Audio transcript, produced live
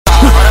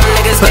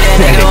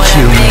Pathetic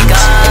humans.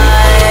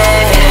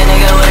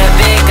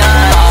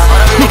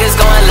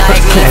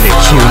 Pathetic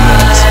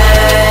humans.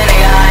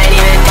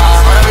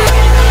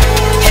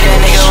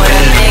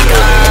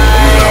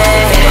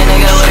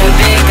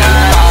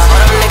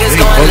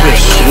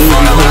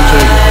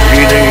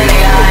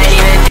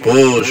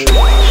 Push.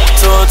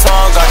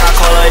 Two-tone, got that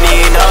color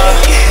Nina.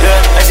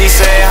 Yeah, and she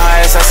say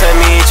hi, so I said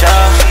meet ya.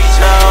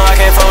 No, I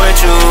can't fuck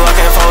with you, I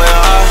can't fuck with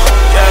her.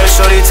 Yeah,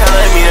 shorty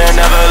telling me to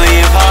never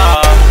leave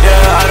her.